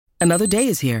Another day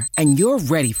is here, and you're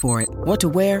ready for it. What to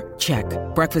wear? Check.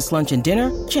 Breakfast, lunch, and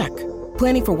dinner? Check.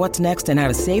 Planning for what's next and how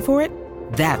to save for it?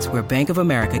 That's where Bank of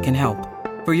America can help.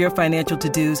 For your financial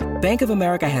to-dos, Bank of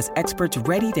America has experts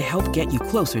ready to help get you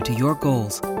closer to your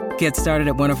goals. Get started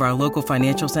at one of our local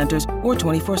financial centers or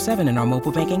 24/7 in our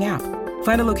mobile banking app.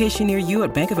 Find a location near you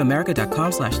at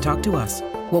bankofamerica.com/talktous.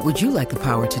 What would you like the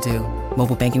power to do?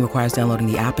 Mobile banking requires downloading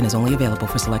the app and is only available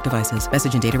for select devices.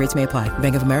 Message and data rates may apply.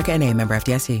 Bank of America N.A., member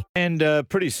FDIC. And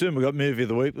pretty soon we've got Movie of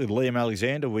the Week with Liam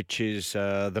Alexander, which is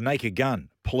The Naked Gun,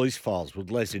 Police Files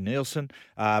with Leslie Nielsen.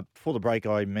 Before the break,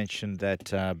 I mentioned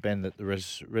that, Ben, that the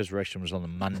resurrection was on the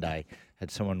Monday.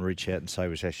 Had someone reach out and say it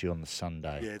was actually on the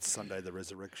Sunday. Yeah, it's Sunday, the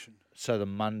resurrection. So the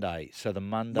Monday.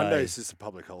 Monday is just a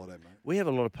public holiday, mate. We have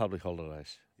a lot of public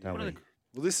holidays, don't we?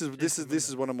 Well, this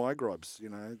is one of my gripes. You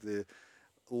know, a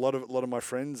lot of my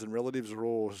friends and relatives are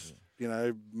all,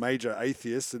 major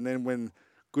atheists, and then when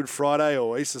Good Friday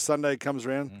or Easter Sunday comes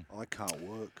around, I can't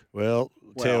work. Well,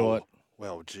 tell you what.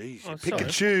 Well, geez, Oh, you pick sorry.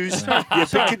 and choose. Sorry. You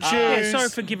pick and choose. Yeah, sorry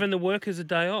for giving the workers a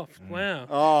day off. Wow.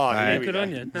 Oh, Yeah, here we good go. on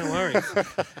you. No worries.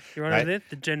 You're on Mate. there,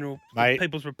 the general Mate.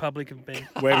 People's Republic of Ben.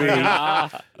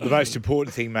 The most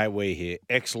important thing, mate, we hear,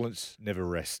 excellence never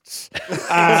rests.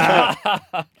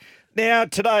 Now,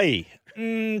 today,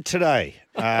 Good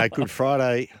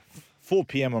Friday, 4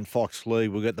 p.m. on Fox League,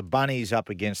 we've got the Bunnies up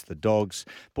against the Dogs.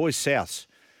 Boys Souths,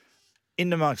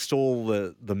 in amongst all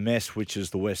the mess, which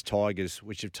is the West Tigers,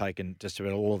 which have taken just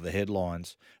about all of the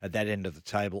headlines at that end of the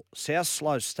table, South's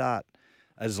slow start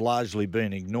has largely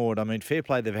been ignored. I mean, fair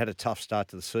play, they've had a tough start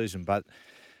to the season, but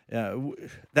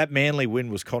that Manly win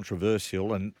was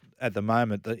controversial, and at the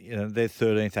moment, they're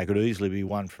 13th. They could easily be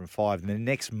 1 from 5. And the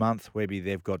next month, Webby,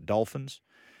 they've got Dolphins,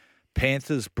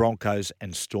 Panthers, Broncos,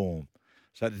 and Storm.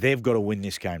 So they've got to win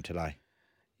this game today.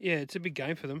 Yeah, it's a big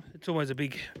game for them. It's always a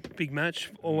big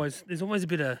match. There's always a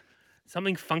bit of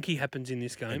something funky happens in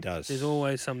this game. It does. There's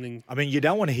always something. I mean, you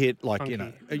don't want to hit Funky.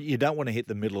 you don't want to hit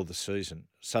the middle of the season,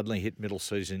 suddenly hit middle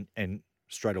season, and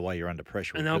straight away you're under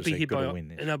pressure. And they'll because be they've hit got by to win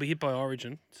this. and they'll be hit by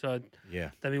Origin. So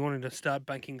Yeah. they'll be wanting to start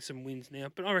banking some wins now.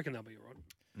 But I reckon they'll be all right.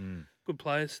 Good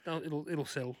players. It'll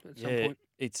settle at some point.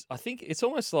 I think it's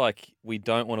almost like we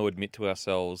don't want to admit to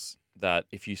ourselves that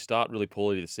if you start really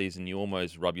poorly this season, you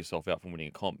almost rub yourself out from winning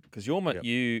a comp. Because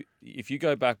if you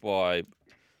go back by,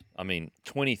 20,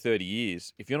 30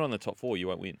 years, if you're not in the top 4, you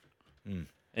won't win.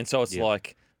 And so it's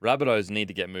like Rabbitohs need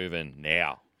to get moving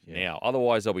now. Now,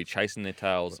 otherwise they'll be chasing their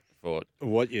tails for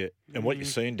What you're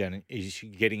seeing, Dan, is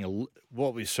you're getting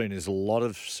what we've seen is a lot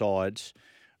of sides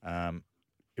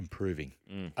improving.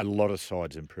 A lot of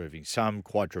sides improving. Some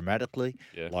quite dramatically,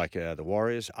 like the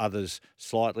Warriors. Others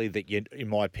slightly that, in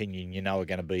my opinion, are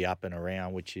going to be up and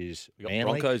around, which is You got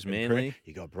Manly. Broncos, Manly.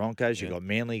 You got Broncos. You got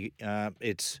Manly.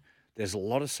 There's a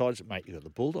lot of sides, mate. You got the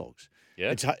Bulldogs.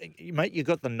 Yeah. Mate, you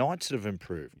got the Knights that have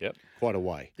improved. Quite a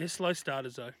way. They're slow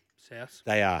starters though. South.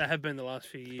 They are. They have been the last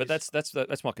few years. But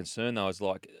that's my concern though. Is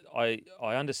like I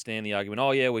understand the argument.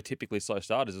 Oh yeah, we're typically slow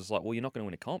starters. It's like, well, you're not going to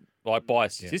win a comp. Like by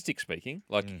statistics speaking,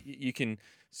 like you can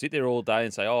sit there all day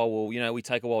and say, oh well, we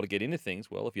take a while to get into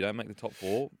things. Well, if you don't make the top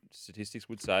 4, statistics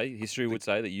would say, history would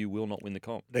say that you will not win the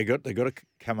comp. They got to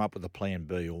come up with a plan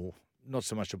B, or not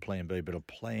so much a plan B, but a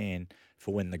plan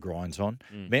for when the grind's on.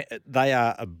 They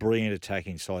are a brilliant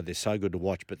attacking side. They're so good to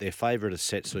watch, but their favourite is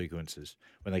set sequences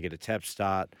when they get a tap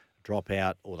start, drop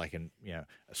out, or they can, a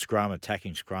scrum,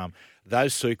 attacking scrum.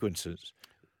 Those sequences,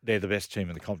 they're the best team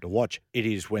in the comp to watch. It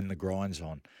is when the grind's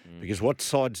on. Because what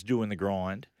sides do in the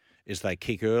grind is they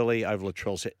kick early over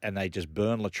Latrell and they just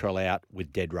burn Latrell out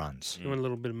with dead runs. You want a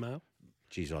little bit of mail?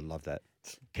 Jeez, I love that.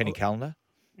 Kenny Callender?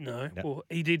 No. Well,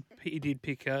 he did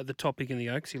pick the top pick in the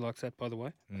Oaks. He likes that, by the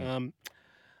way.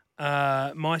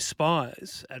 My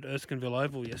spies at Erskineville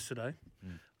Oval yesterday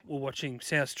were watching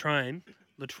South train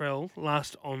Latrell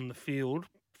last on the field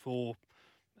for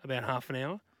about half an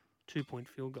hour, 2-point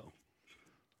field goal.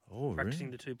 Oh, Practicing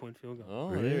really? the 2-point field goal.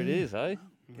 Oh, there it is, eh?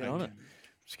 Get on it.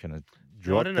 Just going to No, I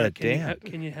drop don't know. that down.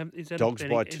 Can you have? Is that Dogs a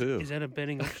betting, by 2. Is that a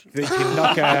betting option? They can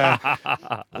knock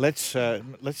let's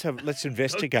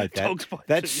investigate that. Dogs by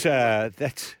That's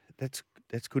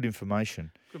good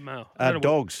information. Good mail.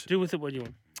 Dogs. Do with it what you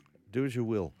want. Do as you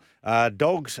will.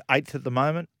 Dogs 8th at the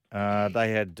moment.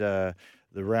 They had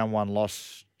the round 1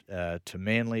 loss to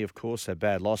Manly, of course, a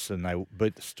bad loss, and they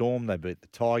beat the Storm, they beat the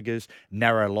Tigers,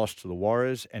 narrow loss to the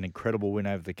Warriors, an incredible win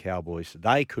over the Cowboys.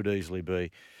 They could easily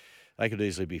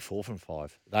be 4 from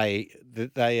 5.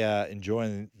 They are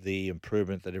enjoying the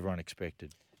improvement that everyone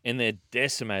expected. And they're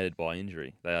decimated by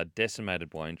injury. They are decimated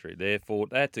by injury. Therefore,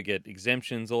 they had to get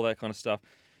exemptions, all that kind of stuff.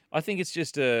 I think it's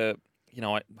just I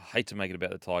hate to make it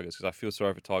about the Tigers because I feel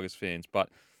sorry for Tigers fans, but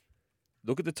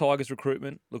look at the Tigers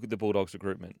recruitment, look at the Bulldogs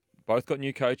recruitment. Both got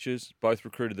new coaches, both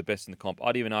recruited the best in the comp.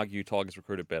 I'd even argue Tigers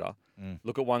recruited better.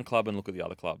 Look at one club and look at the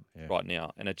other club right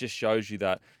now. And it just shows you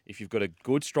that if you've got a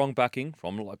good, strong backing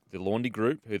from like the Laundry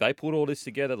Group, who they put all this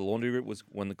together, the Laundry Group was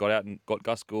when they got out and got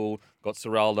Gus Gould, got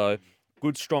Serraldo,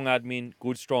 good, strong admin,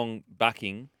 good, strong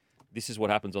backing. This is what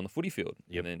happens on the footy field.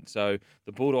 Yep. And then, so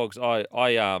the Bulldogs, I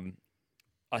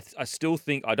still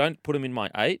think, I don't put them in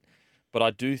my 8, but I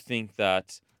do think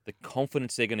that the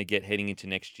confidence they're going to get heading into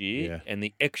next year and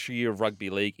the extra year of rugby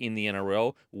league in the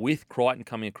NRL with Crichton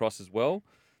coming across as well,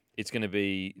 it's going to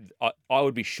be, I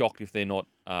would be shocked if they're not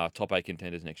top 8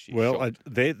 contenders next year. Well,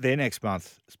 their next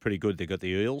month is pretty good. They've got the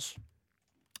Eels,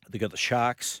 they've got the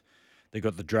Sharks, they've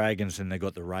got the Dragons, and they've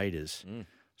got the Raiders.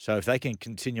 So if they can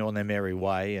continue on their merry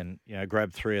way and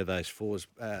grab 3 of those 4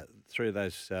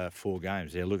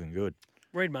 games, they're looking good.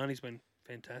 Reid Marnie's been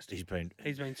fantastic.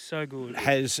 He's been so good.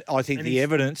 I think the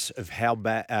evidence of how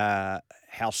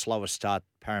slow a start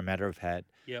Parramatta have had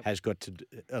has got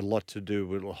a lot to do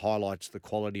with it highlights the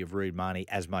quality of Reid Marnie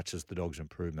as much as the Dogs'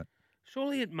 improvement.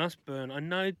 Surely it must burn. I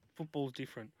know football's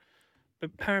different,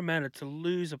 but Parramatta to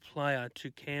lose a player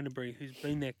to Canterbury who's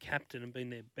been their captain and been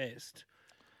their best.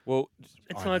 Well,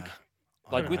 it's am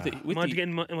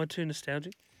I too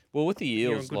nostalgic? Well, with the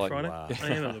Eels, Good Friday? I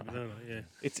am a little bit, don't I?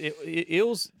 Yeah.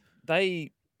 Eels.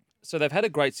 They've had a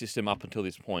great system up until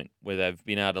this point where they've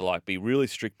been able to be really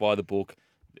strict by the book.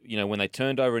 When they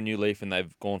turned over a new leaf and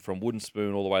they've gone from wooden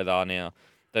spoon all the way they are now,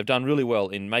 they've done really well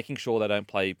in making sure they don't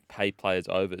pay players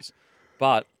overs.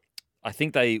 But I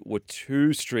think they were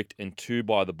too strict and too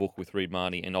by the book with Reid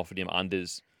Marnie and offered him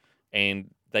unders, and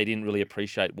they didn't really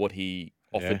appreciate what he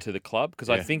offered to the club. Because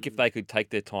I think if they could take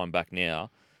their time back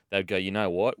now, they'd go, you know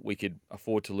what, we could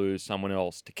afford to lose someone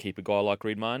else to keep a guy like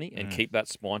Reid Marnie and keep that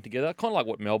spine together. Kind of like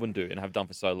what Melbourne do and have done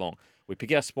for so long. We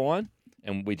pick our spine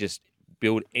and we just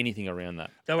build anything around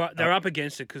that. They're up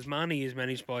against it because Marnie is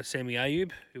managed by Sammy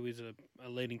Ayub, who is a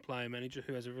leading player manager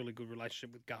who has a really good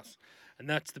relationship with Gus. And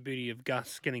that's the beauty of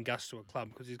getting Gus to a club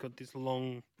because he's got this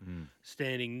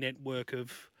long-standing network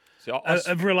of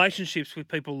relationships with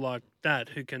people like that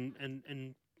who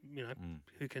can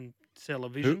who can sell a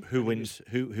vision. Who wins?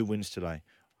 Who wins today?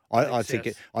 I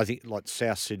think like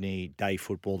South Sydney day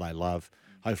football they love.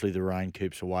 Hopefully the rain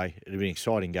keeps away. It'll be an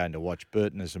exciting game to watch.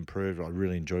 Burton has improved. I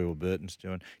really enjoy what Burton's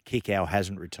doing. Kickow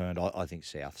hasn't returned. I think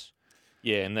Souths.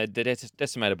 Yeah, and they're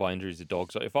decimated by injuries, the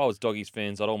Dogs. So if I was Doggies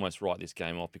fans, I'd almost write this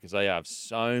game off because they have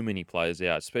so many players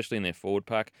out, especially in their forward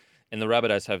pack. And the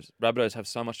Rabbitohs have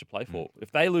so much to play for.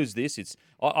 If they lose this,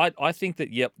 I think that,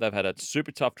 they've had a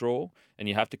super tough draw, and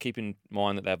you have to keep in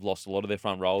mind that they've lost a lot of their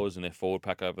front rowers and their forward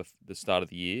pack over the start of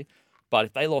the year. But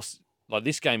if they lost,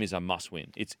 this game is a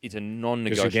must-win. It's a non-negotiable.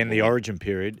 Because, again, the origin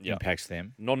period impacts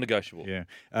them. Non-negotiable. Yeah.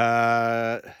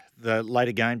 The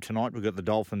later game tonight, we've got the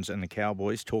Dolphins and the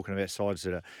Cowboys, talking about sides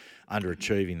that are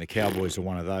underachieving. The Cowboys are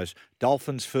one of those.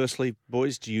 Dolphins, firstly,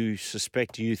 boys, do you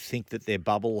think that their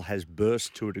bubble has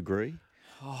burst to a degree?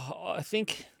 I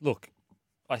think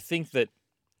that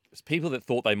people that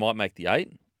thought they might make the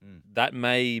 8, that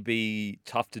may be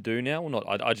tough to do now or not.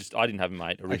 I didn't have them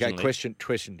 8 originally. Okay,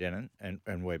 question, Denon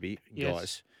and Webby,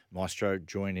 guys. Maestro,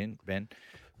 join in, Ben.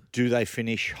 Do they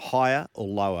finish higher or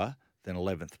lower than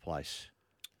 11th place?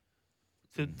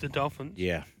 The Dolphins?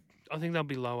 Yeah. I think they'll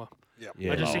be lower.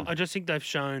 Yeah. I just think they've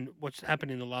shown what's happened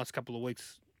in the last couple of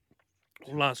weeks.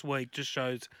 Last week just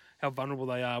shows how vulnerable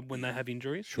they are when they have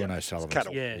injuries. Sean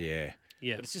O'Sullivan. Yeah.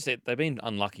 But it's just that they've been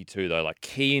unlucky too, though. Like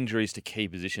key injuries to key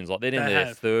positions. Like they're in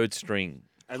their third string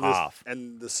half.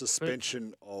 And the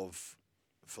suspension of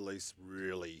Felice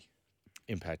really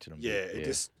impacted them. Yeah,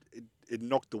 it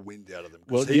knocked the wind out of them.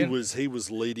 Because he was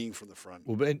leading from the front.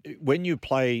 Well, when you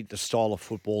play the style of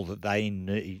football that they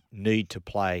need to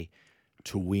play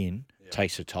to win,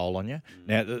 takes a toll on you.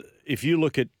 Now, if you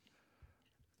look at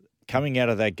coming out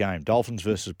of that game, Dolphins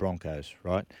versus Broncos,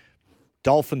 right?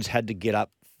 Dolphins had to get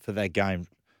up for that game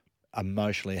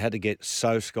emotionally, had to get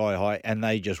so sky high, and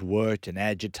they just worked and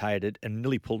agitated and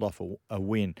nearly pulled off a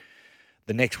win.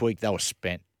 The next week, they were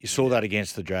spent. You saw that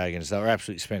against the Dragons. They were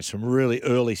absolutely spent. Some really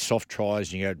early soft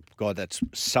tries, and you go, God, that's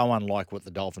so unlike what the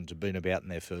Dolphins have been about in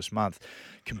their first month,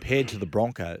 compared to the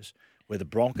Broncos, where the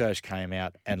Broncos came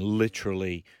out and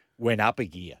literally went up a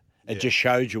gear. It just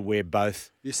showed you where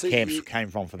both camps came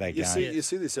from for that game. You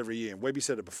see this every year, and Webby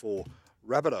said it before.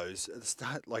 Rabbitohs, at the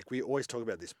start, we always talk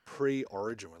about this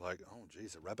pre-origin. We're like, oh,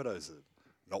 geez, the Rabbitohs are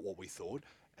not what we thought.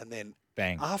 and then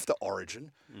Bang. after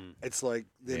Origin, it's like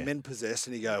they're Yeah. men possessed,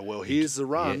 and you go, well, here's the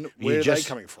run. You Where are they just-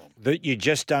 coming from? That you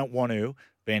just don't want to,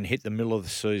 Ben, hit the middle of the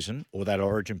season or that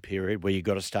Origin period where you've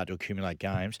got to start to accumulate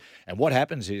games. And what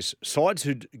happens is sides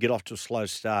who get off to a slow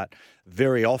start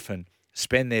very often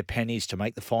spend their pennies to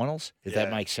make the finals, if that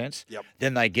Yeah. makes sense. Yep.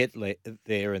 Then they get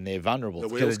there and they're vulnerable. The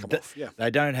because wheels come off, yeah. They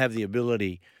don't have the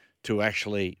ability to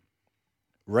actually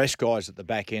rest guys at the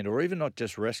back end, or even not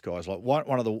just rest guys. Like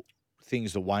one of the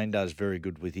things that Wayne does very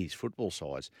good with his football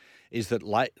sides is that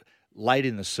late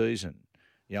in the season,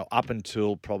 up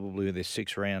until probably there's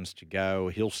 6 rounds to go,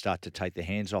 he'll start to take the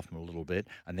hands off them a little bit,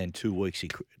 and then 2 weeks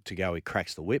to go, he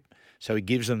cracks the whip. So he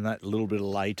gives them that little bit of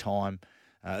lay time,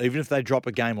 even if they drop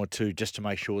a game or two, just to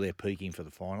make sure they're peaking for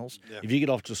the finals. Yeah. If you get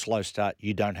off to a slow start,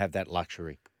 you don't have that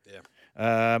luxury.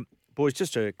 Yeah. Boys,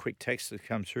 just a quick text that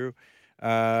comes through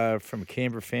from a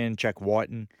Canberra fan, Jack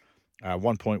Whiten,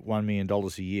 $1.1 million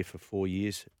a year for 4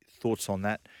 years. Thoughts on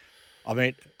that? I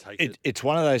mean, Take it. it's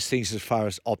one of those things as far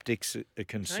as optics are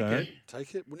concerned.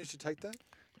 Take it. Wouldn't you take that?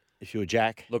 If you're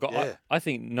Jack, Look, Yeah. I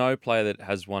think no player that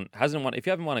hasn't won. If you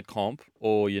haven't won a comp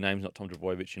or your name's not Tom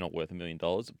Trbojevic, you're not worth $1 million.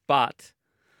 But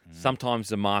sometimes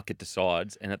the market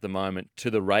decides, and at the moment,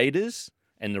 to the Raiders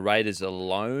and the Raiders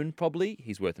alone, probably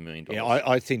he's worth $1 million. yeah,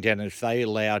 I think, Dan, if they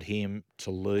allowed him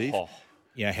to leave, Oh.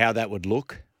 how that would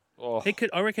look. Oh.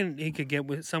 I reckon he could get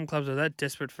with some clubs are that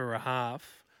desperate for a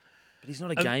half. But he's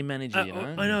not a game manager, I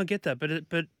know, I get that, but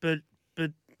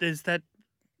there's that.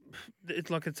 It's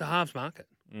like it's a halves market.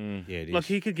 Mm. Yeah, it is. Like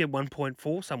he could get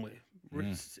 1.4 somewhere.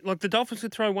 Like the Dolphins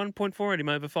could throw 1.4 at him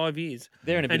over 5 years.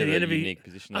 They're in a bit And of at a the end unique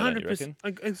position, though, don't you reckon?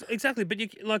 Exactly, but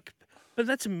but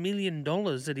that's $1 million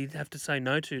that he'd have to say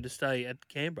no to stay at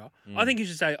Canberra. I think he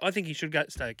should say. I think he should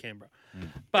stay at Canberra.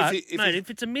 But If mate, he- if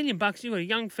it's $1 million, you've got a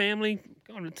young family.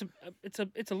 God,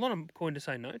 it's a lot of coin to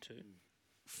say no to.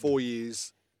 4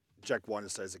 years, Jack Whiten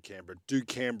stays at Canberra. Do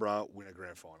Canberra win a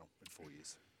grand final in 4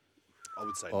 years? I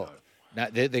would say no. No,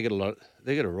 they got a lot.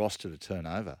 They got a roster to turn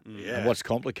over. Yeah. And what's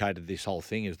complicated this whole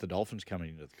thing is the Dolphins coming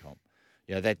into the comp.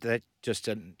 That just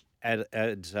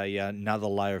adds another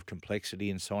layer of complexity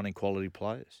in signing quality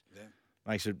players. Yeah.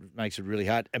 Makes it really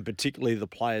hard, and particularly the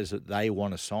players that they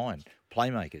want to sign,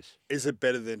 playmakers. Is it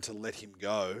better than to let him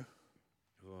go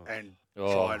and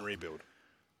Oh. try and rebuild?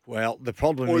 Well, the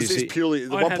problem Or is is this purely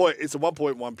the I'd 1 have- point? It's a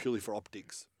 1.1 purely for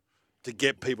optics to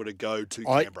get people to go to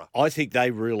Canberra. I think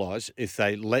they realise if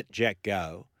they let Jack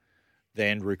go,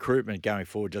 then recruitment going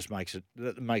forward just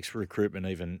makes recruitment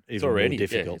even It's more already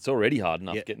difficult. it's already hard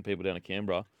enough Yeah. getting people down to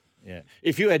Canberra. Yeah.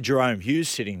 If you had Jerome Hughes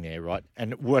sitting there, right,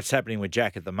 and what's happening with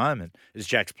Jack at the moment is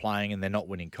Jack's playing and they're not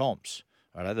winning comps.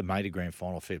 Right? They made a grand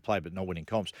final, fair play, but not winning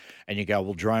comps. And you go,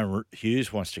 well, Jerome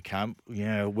Hughes wants to come.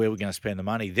 Where are we going to spend the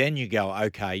money? Then you go,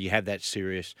 okay, you have that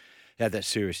serious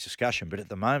discussion. But at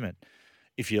the moment,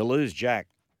 if you lose Jack,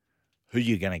 who are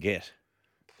you going to get?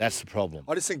 That's the problem.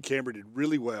 I just think Canberra did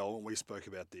really well, and we spoke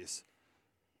about this.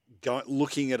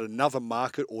 Looking at another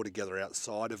market altogether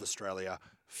outside of Australia,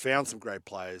 found some great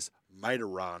players, made a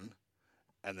run,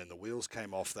 and then the wheels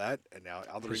came off that, and now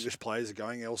other English players are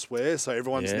going elsewhere. So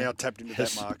everyone's Yeah. now tapped into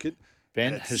that market. Ben,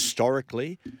 And it's-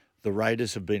 historically, the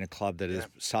Raiders have been a club that has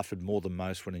suffered more than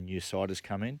most when a new side has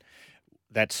come in.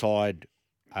 That side,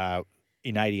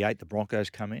 in '88, the Broncos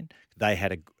come in. They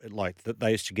had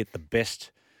they used to get the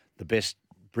best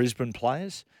Brisbane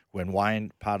players when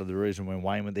Wayne. Part of the reason when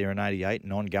Wayne went there in '88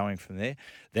 and ongoing from there.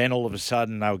 Then all of a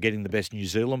sudden they were getting the best New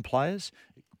Zealand players,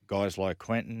 guys like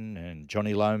Quentin and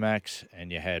Johnny Lomax,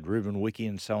 and you had Ruben Wiki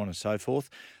and so on and so forth.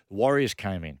 The Warriors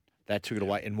came in. That took it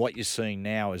away. And what you're seeing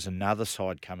now is another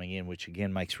side coming in, which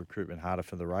again makes recruitment harder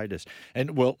for the Raiders.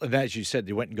 And as you said,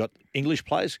 they went and got English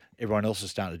players. Everyone else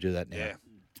is starting to do that now. Yeah.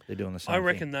 They're doing the same I thing.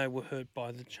 reckon they were hurt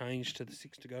by the change to the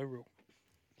 6 to go rule.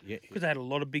 Yeah. Because they had a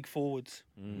lot of big forwards,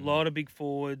 and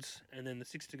then the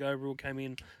 6 to go rule came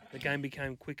in. The game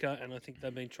became quicker, and I think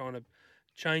they've been trying to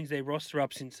change their roster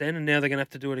up since then, and now they're going to have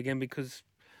to do it again because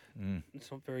it's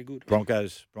not very good.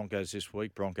 Broncos this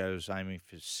week. Broncos aiming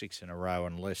for 6 in a row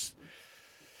unless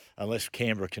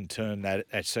Canberra can turn that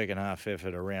second half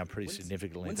effort around pretty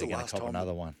significantly. when's They're the going last to cop time-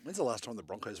 another one. When's the last time the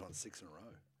Broncos won 6 in a row?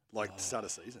 Like the start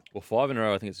of season? Well, 5 in a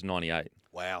row, I think it's 98.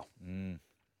 Wow.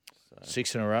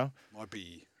 6 in a row. Might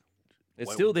be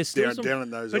There's still down, some, down in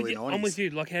those But early yeah, 90s. I'm with you.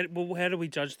 Like, how do we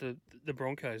judge the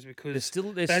Broncos? Because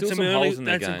there's they had still some early, holes in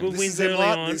their they had some game. good This wins is them early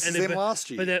la- on. this is and them but- last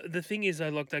year. But the thing is, though,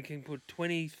 like they can put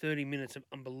 20, 30 minutes of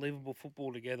unbelievable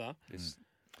football together.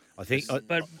 I think.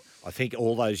 But I think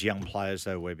all those young players,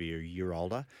 though, Webby, are a year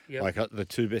older. Yep. Like the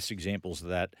two best examples of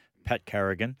that, Pat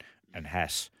Carrigan and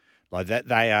Haas. Like that,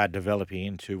 they are developing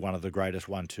into one of the greatest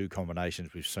 1-2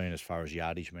 combinations we've seen as far as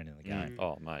yardage men in the game.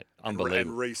 Oh, mate, And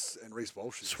unbelievable. Reese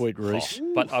Walsh. Sweet Reese.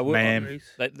 But I will. Man. Reece.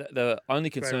 The only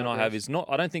concern I have Reece. is not.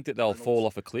 I don't think that they'll fall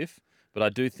off a cliff, but I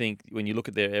do think when you look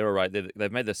at their error rate,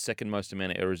 they've made the second most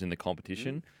amount of errors in the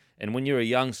competition. And when you're a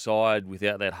young side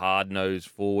without that hard-nosed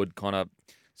forward kind of,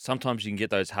 sometimes you can get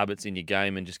those habits in your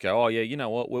game and just go, oh yeah, you know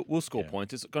what, we'll score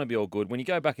points. It's going to be all good. When you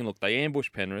go back and look, they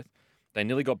ambushed Penrith. They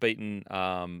nearly got beaten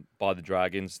by the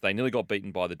Dragons. They nearly got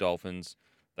beaten by the Dolphins.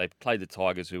 They played the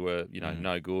Tigers, who were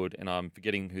no good. And I'm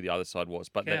forgetting who the other side was.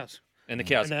 But Cows. And the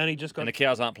Cows. And they only just got. And the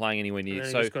Cows aren't playing anywhere near. And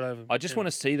they So just got over I just them. want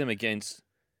to see them against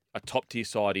a top-tier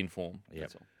side in form. Yep.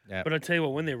 That's all. Yeah. But I tell you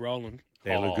what, when they're rolling,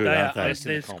 They look Oh, good, they aren't are, they? Best in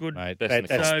the there's comp, good. Mate, Best in that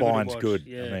the comp. So good to spine's watch, good.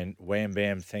 yeah. I mean, wham,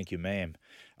 bam, thank you, ma'am.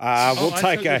 We'll I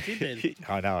take thought a... you did then.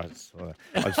 I know.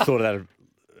 I just thought of that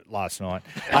last night.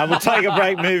 We'll take a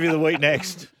break. Movie of the week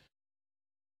next.